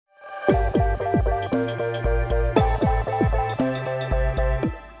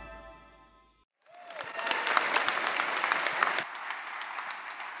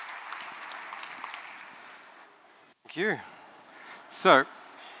Thank you. So,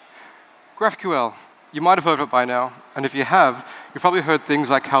 GraphQL, you might have heard of it by now, and if you have, you've probably heard things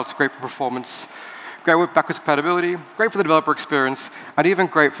like how it's great for performance, great with backwards compatibility, great for the developer experience, and even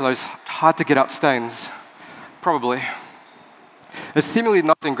great for those hard-to-get-out stains. Probably. There's seemingly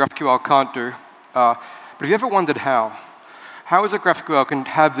nothing GraphQL can't do, but have you ever wondered how? How is it GraphQL can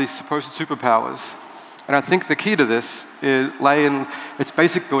have these supposed superpowers? And I think the key to this lay in its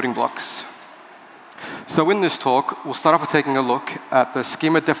basic building blocks. So in this talk, we'll start off with taking a look at the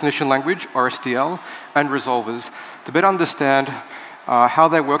schema definition language, or SDL, and resolvers to better understand how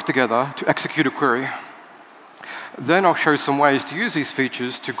they work together to execute a query. Then I'll show some ways to use these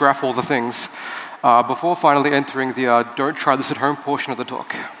features to graph all the things before finally entering the don't try this at home portion of the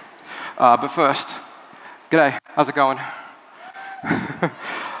talk. But first, g'day, how's it going?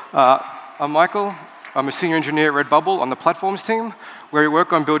 I'm Michael. I'm a senior engineer at Redbubble on the platforms team, where we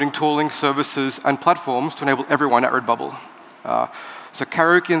work on building tooling, services, and platforms to enable everyone at Redbubble. So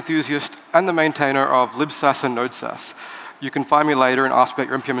karaoke enthusiast and the maintainer of libsass and nodesass. You can find me later and ask about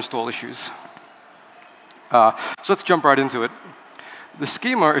your npm install issues. So let's jump right into it. The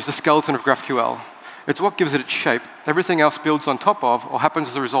schema is the skeleton of GraphQL. It's what gives it its shape. Everything else builds on top of or happens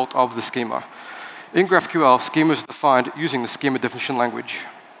as a result of the schema. In GraphQL, schemas are defined using the schema definition language.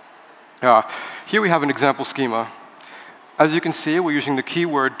 Here we have an example schema. As you can see, we're using the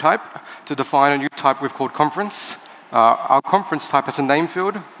keyword type to define a new type we've called conference. Our conference type has a name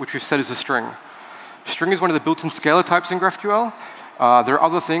field, which we've set as a string. String is one of the built-in scalar types in GraphQL. There are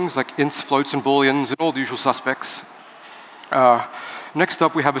other things like ints, floats, and booleans, and all the usual suspects. Next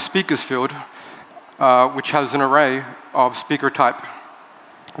up, we have a speakers field, which has an array of speaker type.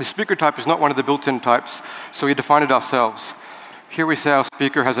 The speaker type is not one of the built-in types, so we define it ourselves. Here we say our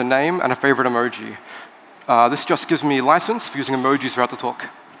speaker has a name and a favorite emoji. This just gives me license for using emojis throughout the talk.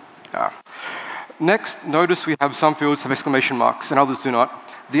 Next, notice we have some fields have exclamation marks and others do not.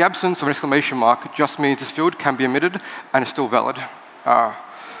 The absence of an exclamation mark just means this field can be omitted and is still valid.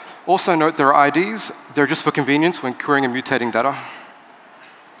 Also note there are IDs. They're just for convenience when querying and mutating data.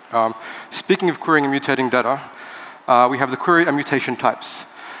 Speaking of querying and mutating data, we have the query and mutation types.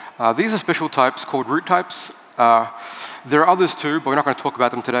 These are special types called root types. There are others too, but we're not going to talk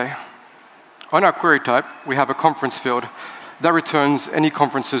about them today. On our query type, we have a conference field that returns any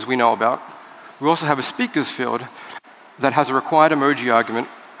conferences we know about. We also have a speakers field that has a required emoji argument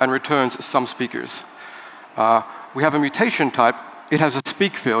and returns some speakers. We have a mutation type. It has a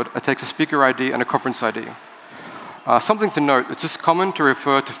speak field. It takes a speaker ID and a conference ID. Something to note, it's just common to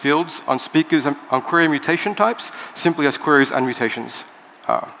refer to fields on speakers and on query mutation types simply as queries and mutations.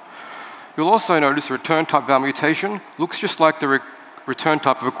 You'll also notice the return type of our mutation looks just like the return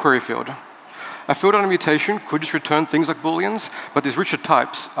type of a query field. A field on a mutation could just return things like booleans, but these richer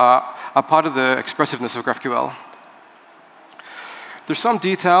types are part of the expressiveness of GraphQL. There's some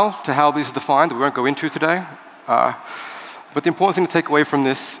detail to how these are defined that we won't go into today. But the important thing to take away from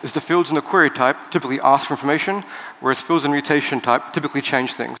this is the fields in the query type typically ask for information, whereas fields in mutation type typically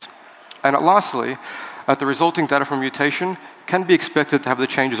change things. And lastly, the resulting data from mutation can be expected to have the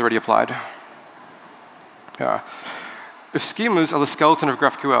changes already applied. If schemas are the skeleton of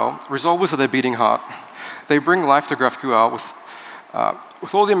GraphQL, resolvers are their beating heart. They bring life to GraphQL.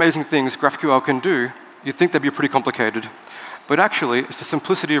 With all the amazing things GraphQL can do, you'd think they'd be pretty complicated. But actually, it's the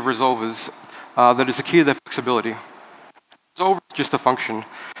simplicity of resolvers that is the key to their flexibility. Resolver is just a function.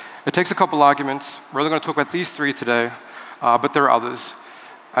 It takes a couple arguments. We're only going to talk about these three today, but there are others.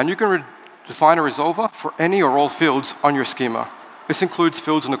 And you can define a resolver for any or all fields on your schema. This includes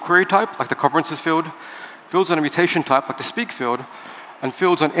fields in the query type, like the conferences field, fields on a mutation type, like the speak field, and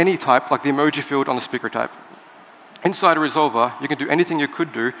fields on any type, like the emoji field on the speaker type. Inside a resolver, you can do anything you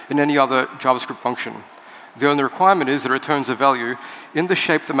could do in any other JavaScript function. The only requirement is that it returns a value in the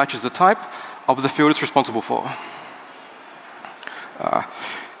shape that matches the type of the field it's responsible for.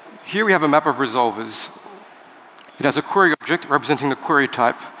 Here we have a map of resolvers. It has a query object representing the query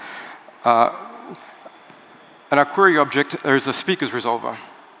type. And our query object, there is a speakers resolver.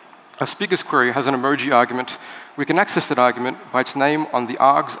 A speakers query has an emoji argument. We can access that argument by its name on the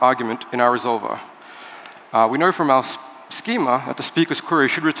args argument in our resolver. We know from our schema that the speakers query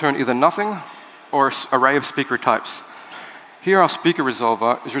should return either nothing or an array of speaker types. Here our speaker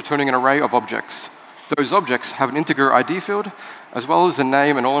resolver is returning an array of objects. Those objects have an integer ID field, as well as the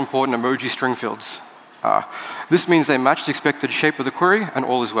name and all important emoji string fields. This means they match the expected shape of the query, and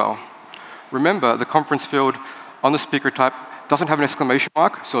all is well. Remember, the conference field on the speaker type doesn't have an exclamation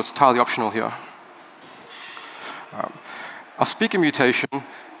mark, so it's entirely optional here. Our speaker mutation,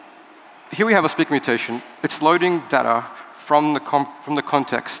 here we have a speaker mutation. It's loading data from the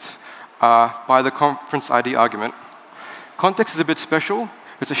context by the conference ID argument. Context is a bit special.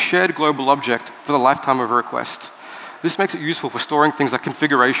 It's a shared global object for the lifetime of a request. This makes it useful for storing things like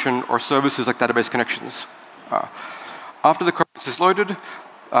configuration or services like database connections. After the conference is loaded,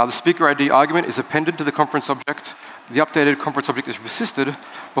 the speaker ID argument is appended to the conference object. The updated conference object is persisted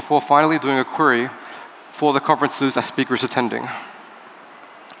before finally doing a query for the conferences a speaker is attending.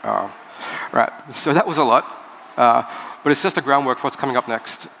 Right, so that was a lot, but it's just the groundwork for what's coming up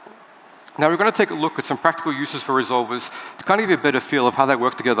next. Now we're going to take a look at some practical uses for resolvers to kind of give you a better feel of how they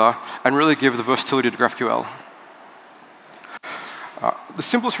work together and really give the versatility to GraphQL. The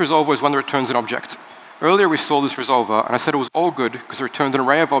simplest resolver is one that returns an object. Earlier we saw this resolver, and I said it was all good because it returned an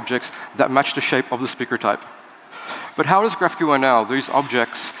array of objects that matched the shape of the speaker type. But how does GraphQL now, these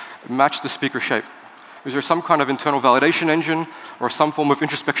objects, match the speaker shape? Is there some kind of internal validation engine or some form of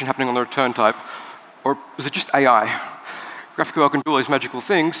introspection happening on the return type? Or is it just AI? GraphQL can do all these magical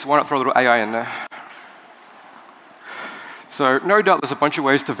things, so why not throw a little AI in there? So no doubt there's a bunch of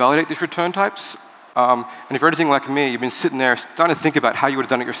ways to validate these return types. And if you're anything like me, you've been sitting there starting to think about how you would have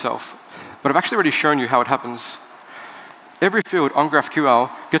done it yourself. But I've actually already shown you how it happens. Every field on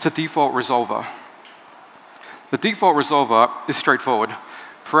GraphQL gets a default resolver. The default resolver is straightforward.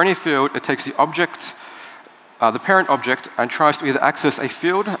 For any field, it takes the object, the parent object, and tries to either access a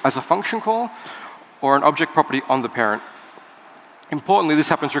field as a function call or an object property on the parent. Importantly, this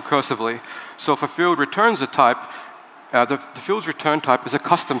happens recursively. So if a field returns a type, the field's return type is a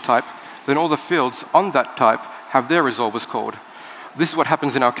custom type, then all the fields on that type have their resolvers called. This is what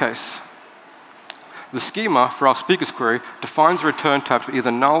happens in our case. The schema for our speakers query defines a return type to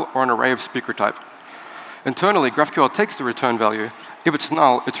either null or an array of speaker type. Internally, GraphQL takes the return value. If it's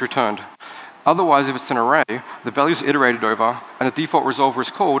null, it's returned. Otherwise, if it's an array, the value is iterated over, and a default resolver is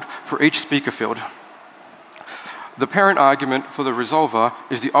called for each speaker field. The parent argument for the resolver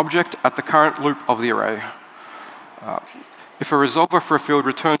is the object at the current loop of the array. If a resolver for a field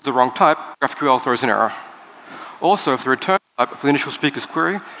returns the wrong type, GraphQL throws an error. Also, if the return type for the initial speaker's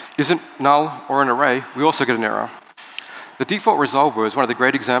query isn't null or an array, we also get an error. The default resolver is one of the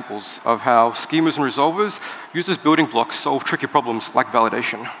great examples of how schemas and resolvers used as building blocks solve tricky problems like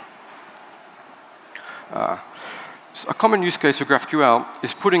validation. So a common use case for GraphQL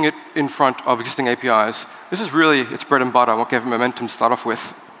is putting it in front of existing APIs. This is really its bread and butter, what gave it momentum to start off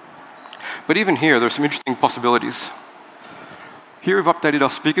with. But even here, there are some interesting possibilities. Here we've updated our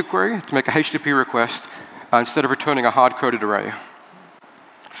speaker query to make a HTTP request instead of returning a hard-coded array.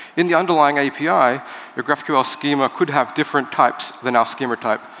 In the underlying API, your GraphQL schema could have different types than our schema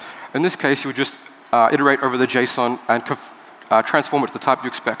type. In this case, you would just iterate over the JSON and transform it to the type you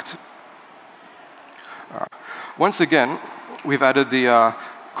expect. Once again, we've added the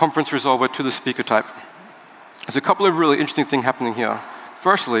conference resolver to the speaker type. There's a couple of really interesting things happening here.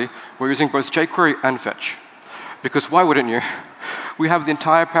 Firstly, we're using both jQuery and fetch. Because why wouldn't you? We have the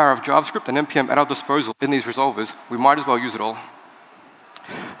entire power of JavaScript and NPM at our disposal in these resolvers. We might as well use it all.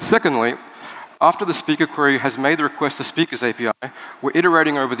 Secondly, after the speaker query has made the request to speakers API, we're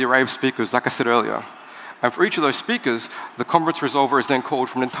iterating over the array of speakers, like I said earlier. And for each of those speakers, the conference resolver is then called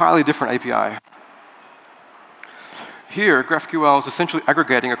from an entirely different API. Here, GraphQL is essentially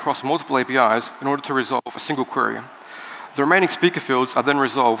aggregating across multiple APIs in order to resolve a single query. The remaining speaker fields are then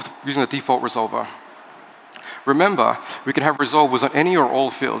resolved using the default resolver. Remember, we can have resolvers on any or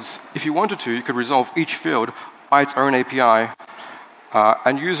all fields. If you wanted to, you could resolve each field by its own API,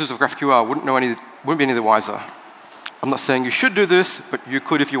 and users of GraphQL wouldn't be any the wiser. I'm not saying you should do this, but you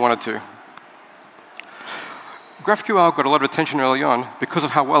could if you wanted to. GraphQL got a lot of attention early on because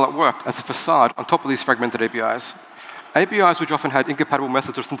of how well it worked as a facade on top of these fragmented APIs. APIs which often had incompatible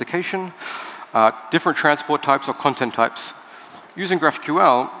methods of authentication, different transport types or content types. Using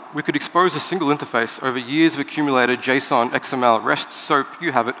GraphQL, we could expose a single interface over years of accumulated JSON, XML, REST, SOAP,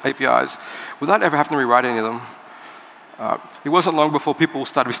 you have it, APIs, without ever having to rewrite any of them. It wasn't long before people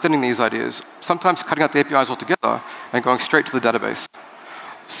started extending these ideas, sometimes cutting out the APIs altogether and going straight to the database.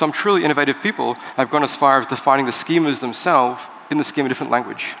 Some truly innovative people have gone as far as defining the schemas themselves in the schema different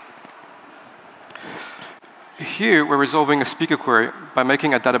language. Here, we're resolving a speaker query by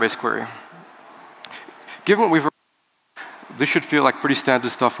making a database query. Given what we've this should feel like pretty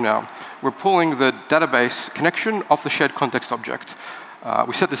standard stuff now. We're pulling the database connection off the shared context object.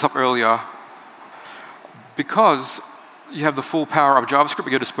 We set this up earlier. Because you have the full power of JavaScript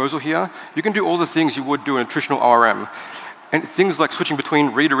at your disposal here, you can do all the things you would do in a traditional ORM. And things like switching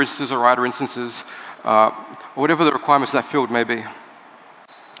between reader instances or writer instances, or whatever the requirements of that field may be.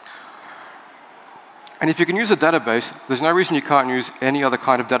 And if you can use a database, there's no reason you can't use any other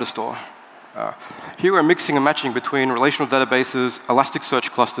kind of data store. Here we're mixing and matching between relational databases,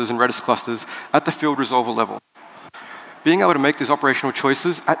 Elasticsearch clusters, and Redis clusters at the field resolver level. Being able to make these operational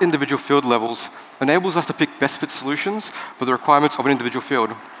choices at individual field levels enables us to pick best fit solutions for the requirements of an individual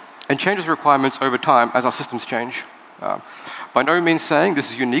field, and changes requirements over time as our systems change. By no means saying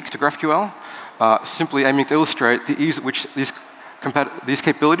this is unique to GraphQL, simply aiming to illustrate the ease at which these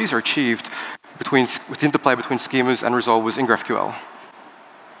capabilities are achieved with interplay between schemas and resolvers in GraphQL.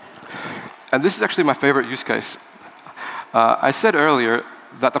 And this is actually my favorite use case. I said earlier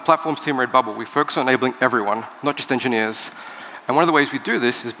that the platform's team Redbubble, we focus on enabling everyone, not just engineers. And one of the ways we do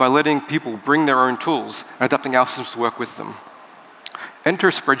this is by letting people bring their own tools and adapting our systems to work with them. Enter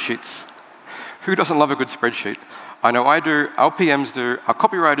spreadsheets. Who doesn't love a good spreadsheet? I know I do, our PMs do, our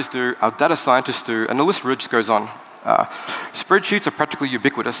copywriters do, our data scientists do, and the list really just goes on. Spreadsheets are practically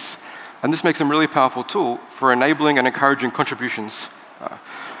ubiquitous, and this makes them a really powerful tool for enabling and encouraging contributions.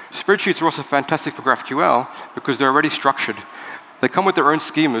 Spreadsheets are also fantastic for GraphQL because they're already structured. They come with their own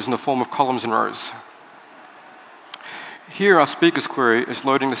schemas in the form of columns and rows. Here, our speakers query is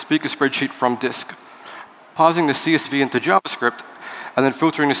loading the speaker spreadsheet from disk, parsing the CSV into JavaScript, and then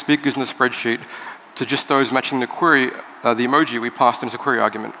filtering the speakers in the spreadsheet to just those matching the query, the emoji we passed in as a query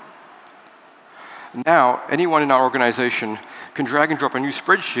argument. Now, anyone in our organization can drag and drop a new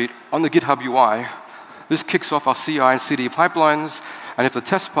spreadsheet on the GitHub UI. This kicks off our CI and CD pipelines, and if the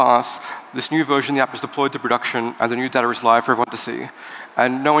tests pass, this new version of the app is deployed to production, and the new data is live for everyone to see.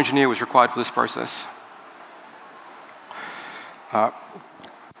 And no engineer was required for this process.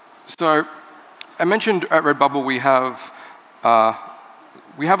 So I mentioned at Redbubble we have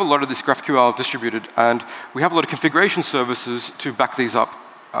a lot of this GraphQL distributed, and we have a lot of configuration services to back these up.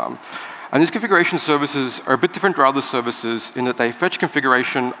 And these configuration services are a bit different to other services in that they fetch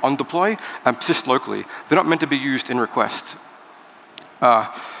configuration on deploy and persist locally. They're not meant to be used in request.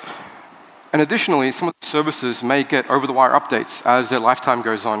 And additionally, some of the services may get over-the-wire updates as their lifetime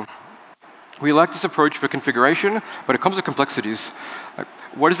goes on. We like this approach for configuration, but it comes with complexities.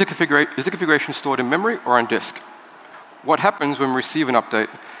 Is the configuration stored in memory or on disk? What happens when we receive an update?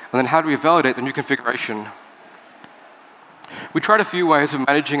 And then how do we validate the new configuration? We tried a few ways of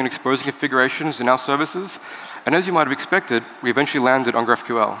managing and exposing configurations in our services, and as you might have expected, we eventually landed on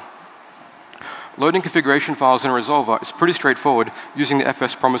GraphQL. Loading configuration files in a resolver is pretty straightforward using the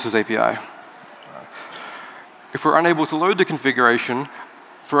FS Promises API. If we're unable to load the configuration,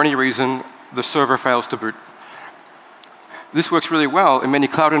 for any reason, the server fails to boot. This works really well in many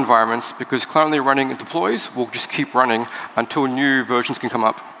cloud environments because currently running deploys will just keep running until new versions can come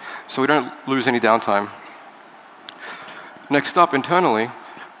up, so we don't lose any downtime. Next up, internally,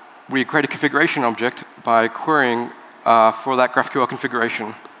 we create a configuration object by querying for that GraphQL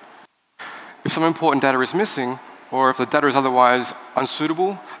configuration. If some important data is missing, or if the data is otherwise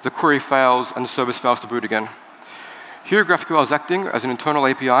unsuitable, the query fails and the service fails to boot again. Here, GraphQL is acting as an internal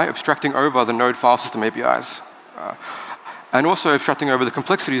API, abstracting over the node file system APIs, and also abstracting over the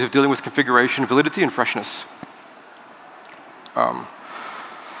complexities of dealing with configuration, validity, and freshness.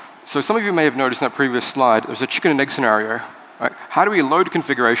 So some of you may have noticed in that previous slide, there's a chicken and egg scenario. Right? How do we load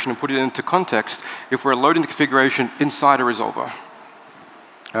configuration and put it into context if we're loading the configuration inside a resolver?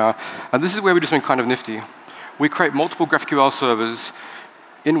 And this is where we do something kind of nifty. We create multiple GraphQL servers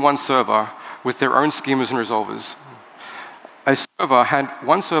in one server with their own schemas and resolvers.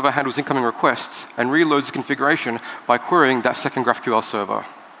 One server handles incoming requests and reloads configuration by querying that second GraphQL server.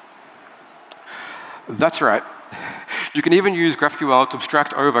 That's right. You can even use GraphQL to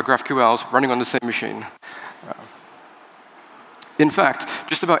abstract over GraphQLs running on the same machine. In fact,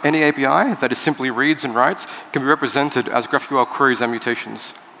 just about any API that is simply reads and writes can be represented as GraphQL queries and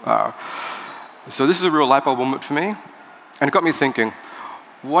mutations. So this is a real light bulb moment for me, and it got me thinking,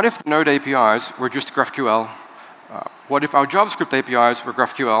 what if the Node APIs were just GraphQL? What if our JavaScript APIs were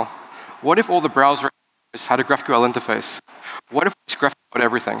GraphQL? What if all the browser APIs had a GraphQL interface? What if we just GraphQL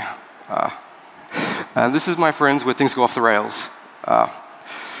everything? And this is, my friends, where things go off the rails.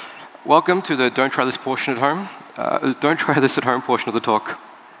 Welcome to the don't try this portion at home. Don't try this at home portion of the talk.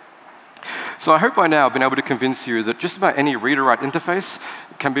 So I hope by now I've been able to convince you that just about any read-or-write interface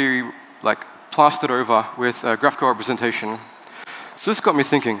can be plastered over with GraphQL representation. So this got me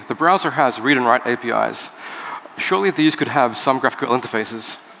thinking, the browser has read and write APIs. Surely these could have some GraphQL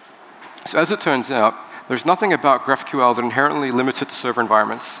interfaces. So as it turns out, there's nothing about GraphQL that inherently limits it to server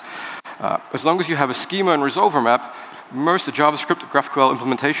environments. As long as you have a schema and resolver map, most of the JavaScript GraphQL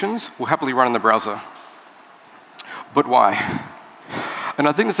implementations will happily run in the browser. But why? And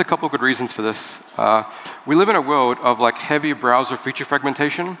I think there's a couple of good reasons for this. We live in a world of like heavy browser feature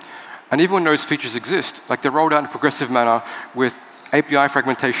fragmentation, and even when those features exist, like they're rolled out in a progressive manner with API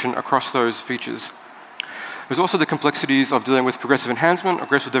fragmentation across those features. There's also the complexities of dealing with progressive enhancement,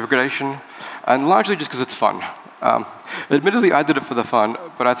 aggressive degradation, and largely just because it's fun. Admittedly, I did it for the fun,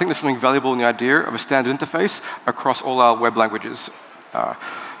 but I think there's something valuable in the idea of a standard interface across all our web languages. So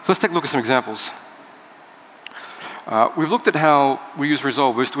let's take a look at some examples. We've looked at how we use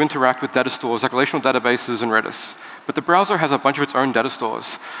resolvers to interact with data stores like relational databases and Redis. But the browser has a bunch of its own data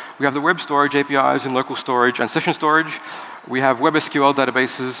stores. We have the web storage APIs and local storage and session storage. We have web SQL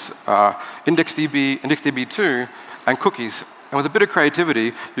databases, IndexDB, IndexDB2, and cookies. And with a bit of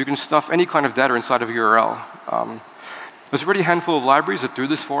creativity, you can stuff any kind of data inside of a URL. There's already a handful of libraries that do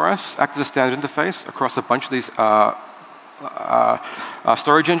this for us, act as a standard interface across a bunch of these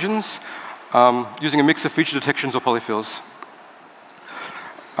storage engines, using a mix of feature detections or polyfills.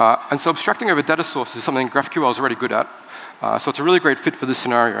 And so abstracting over data sources is something GraphQL is already good at. So it's a really great fit for this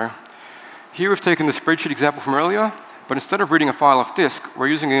scenario. Here we've taken the spreadsheet example from earlier, but instead of reading a file off disk, we're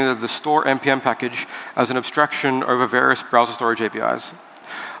using the store npm package as an abstraction over various browser storage APIs.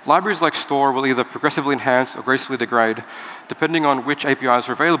 Libraries like store will either progressively enhance or gracefully degrade, depending on which APIs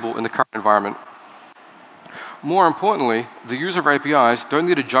are available in the current environment. More importantly, the user of APIs don't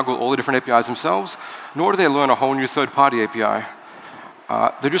need to juggle all the different APIs themselves, nor do they learn a whole new third-party API.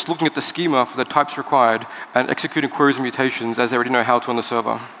 They're just looking at the schema for the types required and executing queries and mutations as they already know how to on the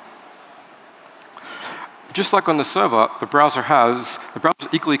server. Just like on the server, the browser is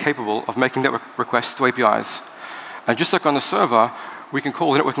equally capable of making network requests to APIs. And just like on the server, we can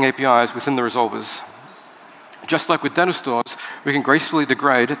call the networking APIs within the resolvers. Just like with data stores, we can gracefully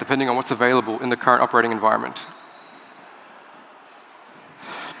degrade depending on what's available in the current operating environment.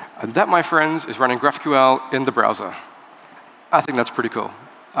 And that, my friends, is running GraphQL in the browser. I think that's pretty cool.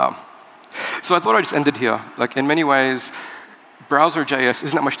 So I thought I'd just end it here. Like, in many ways, browser JS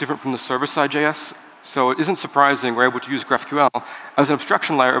isn't that much different from the server-side JS. So it isn't surprising we're able to use GraphQL as an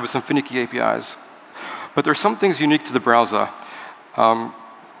abstraction layer over some finicky APIs. But there are some things unique to the browser.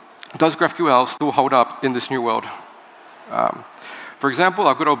 Does GraphQL still hold up in this new world? For example,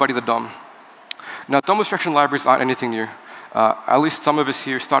 our good old buddy, the DOM. Now, DOM abstraction libraries aren't anything new. At least some of us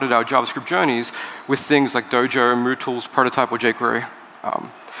here started our JavaScript journeys with things like Dojo, MooTools, Prototype, or jQuery.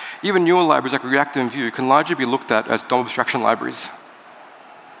 Even newer libraries like React and Vue can largely be looked at as DOM abstraction libraries.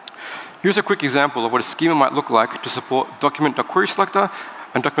 Here's a quick example of what a schema might look like to support document.querySelector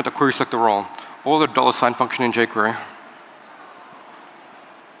and document.querySelector all the $ function in jQuery.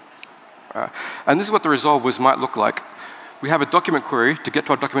 And this is what the resolvers might look like. We have a document query to get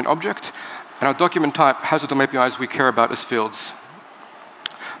to our document object, and our document type has the DOM APIs we care about as fields.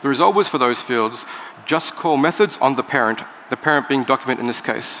 The resolvers for those fields just call methods on the parent being document in this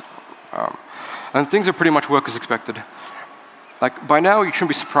case. And things are pretty much work as expected. Like, by now, you shouldn't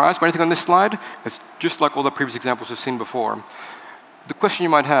be surprised by anything on this slide. It's just like all the previous examples we've seen before. The question you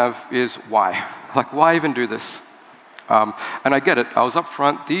might have is why? Like, why even do this? And I get it. I was up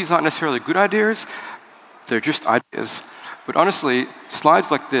front. These aren't necessarily good ideas. They're just ideas. But honestly, slides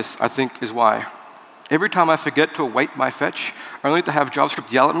like this, I think, is why. Every time I forget to await my fetch, only to have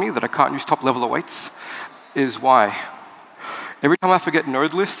JavaScript yell at me that I can't use top-level awaits, is why. Every time I forget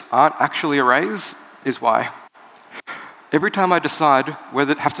node lists aren't actually arrays, is why. Every time I have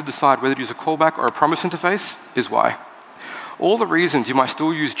to decide whether to use a callback or a promise interface, is why. All the reasons you might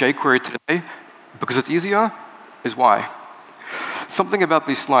still use jQuery today because it's easier, is why. Something about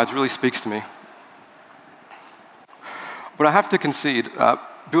these slides really speaks to me. But I have to concede,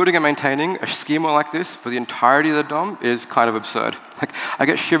 building and maintaining a schema like this for the entirety of the DOM is kind of absurd. Like, I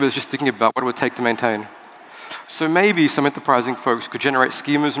get shivers just thinking about what it would take to maintain. So maybe some enterprising folks could generate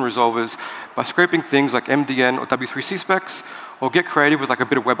schemas and resolvers by scraping things like MDN or W3C specs, or get creative with like a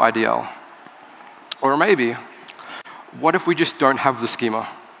bit of web IDL. Or maybe, what if we just don't have the schema?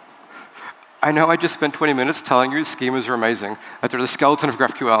 I know I just spent 20 minutes telling you schemas are amazing, that they're the skeleton of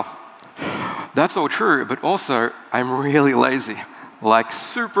GraphQL. That's all true, but also, I'm really lazy. Like,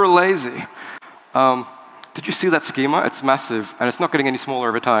 super lazy. Did you see that schema? It's massive, and it's not getting any smaller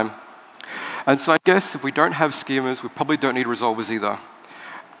over time. And so I guess if we don't have schemas, we probably don't need resolvers either.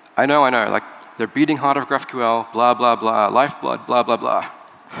 I know, like, they're beating heart of GraphQL, blah, blah, blah, lifeblood, blah, blah, blah.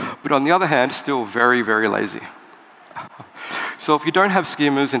 But on the other hand, still very, very lazy. So if you don't have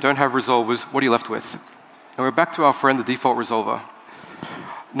schemas and don't have resolvers, what are you left with? And we're back to our friend, the default resolver.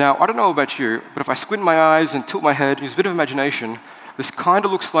 Now, I don't know about you, but if I squint my eyes and tilt my head and use a bit of imagination, this kind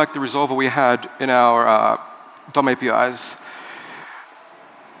of looks like the resolver we had in our DOM APIs.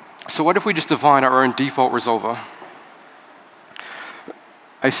 So what if we just define our own default resolver?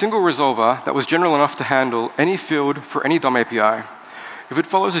 a single resolver that was general enough to handle any field for any DOM API. If it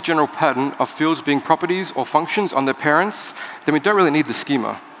follows a general pattern of fields being properties or functions on their parents, then we don't really need the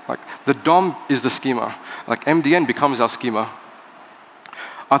schema. Like, the DOM is the schema. Like, MDN becomes our schema.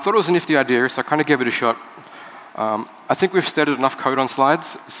 I thought it was a nifty idea, so I kind of gave it a shot. I think we've stated enough code on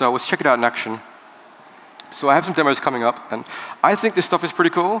slides, so let's check it out in action. So I have some demos coming up, and I think this stuff is pretty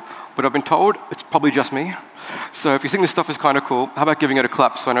cool, but I've been told it's probably just me. So if you think this stuff is kind of cool, how about giving it a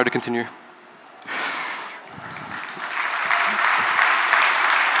clap so I know to continue?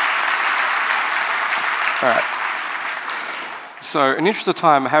 All right. So in the interest of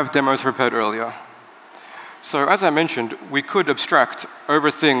time, I have demos prepared earlier. So as I mentioned, we could abstract over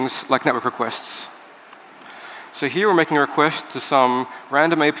things like network requests. So here we're making a request to some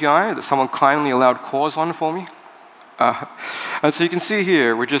random API that someone kindly allowed cause on for me. And so you can see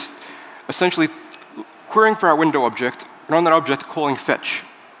here, we're just essentially querying for our window object, and on that object calling fetch.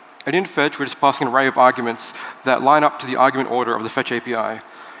 And in fetch, we're just passing an array of arguments that line up to the argument order of the fetch API.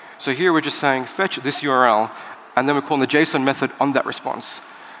 So here we're just saying fetch this URL, and then we're calling the JSON method on that response.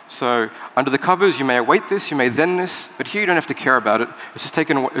 So under the covers, you may await this, you may then this, but here you don't have to care about it. It's just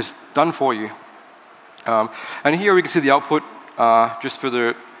it's done for you. And here we can see the output, just for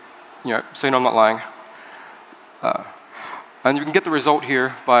the, so you know I'm not lying. And you can get the result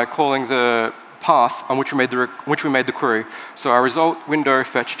here by calling the path on which we made the query. So our result window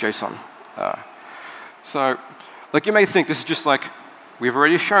fetch JSON. So, like, you may think this is just like, we've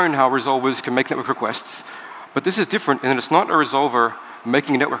already shown how resolvers can make network requests, but this is different in that it's not a resolver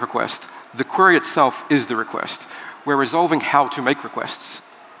making a network request. The query itself is the request. We're resolving how to make requests.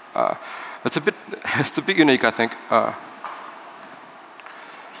 It's a bit unique, I think.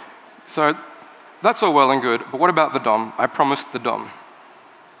 So that's all well and good, but what about the DOM? I promised the DOM.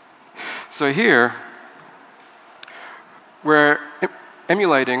 So here, we're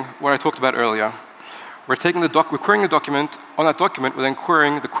emulating what I talked about earlier. We're querying the document. On that document, we're then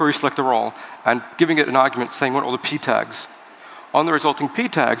querying the query selector role and giving it an argument saying what all the p tags. On the resulting p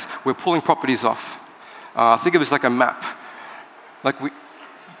tags, we're pulling properties off. Think of it as like a map. Like,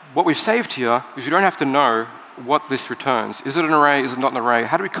 what we've saved here is you don't have to know what this returns. Is it an array? Is it not an array?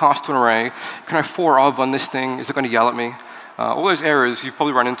 How do we cast to an array? Can I for of on this thing? Is it going to yell at me? All those errors you've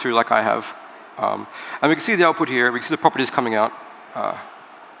probably run into like I have. And we can see the output here. We can see the properties coming out.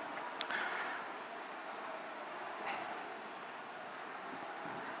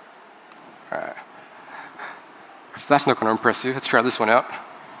 If that's not going to impress you, let's try this one out.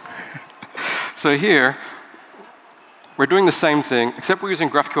 So here, we're doing the same thing, except we're using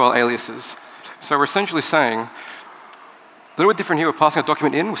GraphQL aliases. So we're essentially saying, a little bit different here, we're passing a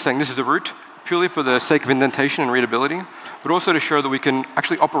document in, we're saying this is the root, purely for the sake of indentation and readability, but also to show that we can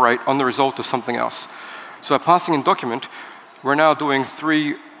actually operate on the result of something else. So passing in document, we're now doing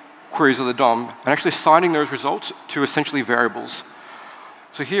 3 queries of the DOM, and actually assigning those results to essentially variables.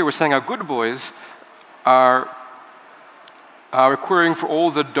 So here we're saying our good boys are querying for all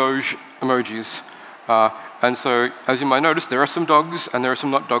the Doge emojis. And so, as you might notice, there are some dogs and there are some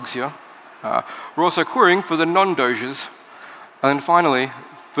not dogs here. We're also querying for the non-Doges. And then finally,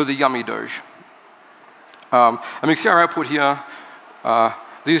 for the yummy Doge. And we can see our output here.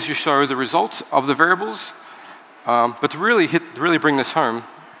 These just show the results of the variables. But to really bring this home,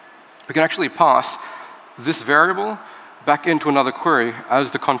 we can actually pass this variable back into another query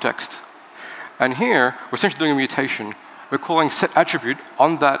as the context. And here, we're essentially doing a mutation. We're calling set attribute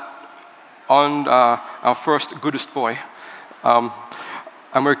on our first goodest boy. And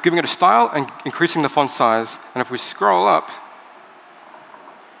we're giving it a style and increasing the font size. And if we scroll up,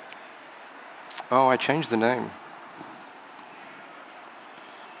 oh, I changed the name.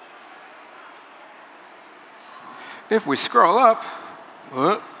 If we scroll up,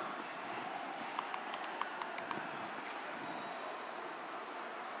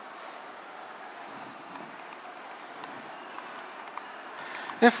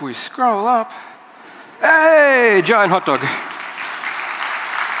 hey, giant hot dog.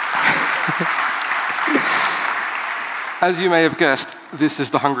 As you may have guessed, this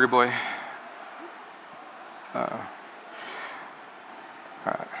is the hungry boy.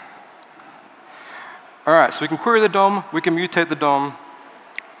 All right, so we can query the DOM, we can mutate the DOM.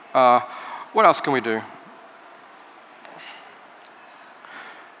 What else can we do?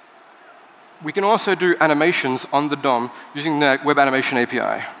 We can also do animations on the DOM using the Web Animation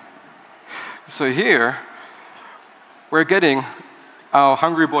API. So here, we're getting our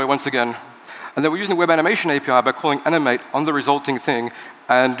hungry boy once again. And then we're using the Web Animation API by calling animate on the resulting thing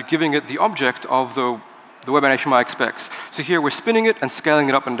and giving it the object of the Web Animation UI expects. So here, we're spinning it and scaling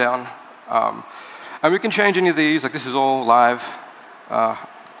it up and down. And we can change any of these, like this is all live.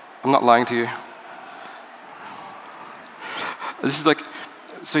 I'm not lying to you. This is like,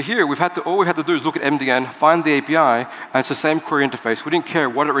 so here all we had to do is look at MDN, find the API, and it's the same query interface. We didn't care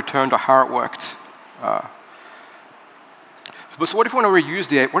what it returned or how it worked. But so what if we want to reuse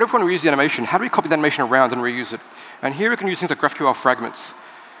the animation? How do we copy the animation around and reuse it? And here we can use things like GraphQL fragments.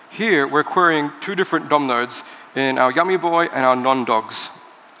 Here we're querying two different DOM nodes in our yummy boy and our non-dogs.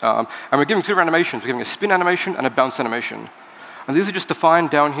 And we're giving two different animations. We're giving a spin animation and a bounce animation. And these are just defined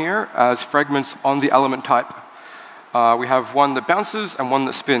down here as fragments on the element type. We have one that bounces and one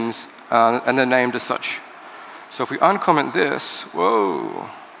that spins, and they're named as such. So if we uncomment this, whoa.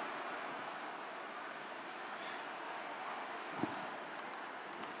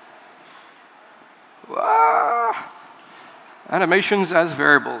 Animations as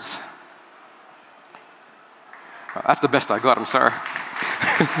variables. That's the best I got, I'm sorry.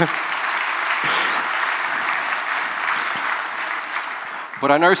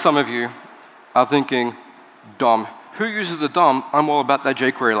 But I know some of you are thinking, DOM. Who uses the DOM? I'm all about that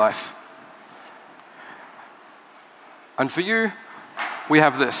jQuery life. And for you, we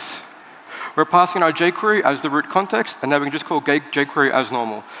have this. We're passing our jQuery as the root context, and now we can just call jQuery as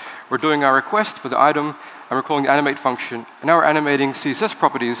normal. We're doing our request for the item, and we're calling the animate function. And now we're animating CSS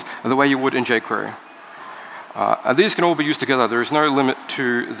properties the way you would in jQuery. And these can all be used together. There is no limit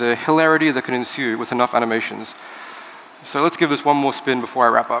to the hilarity that can ensue with enough animations. So let's give this one more spin before I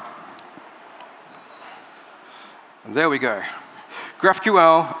wrap up. And there we go.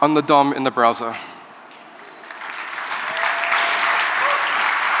 GraphQL on the DOM in the browser.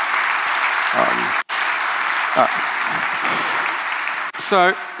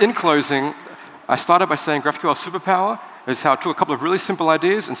 So in closing, I started by saying GraphQL superpower is how it took a couple of really simple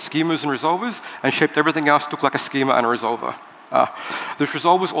ideas and schemas and resolvers and shaped everything else to look like a schema and a resolver. This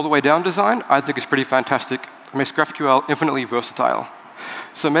resolvers all the way down design, I think, is pretty fantastic. It makes GraphQL infinitely versatile.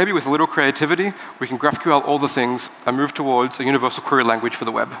 So maybe with a little creativity, we can GraphQL all the things and move towards a universal query language for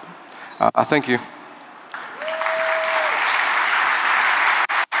the web. Thank you.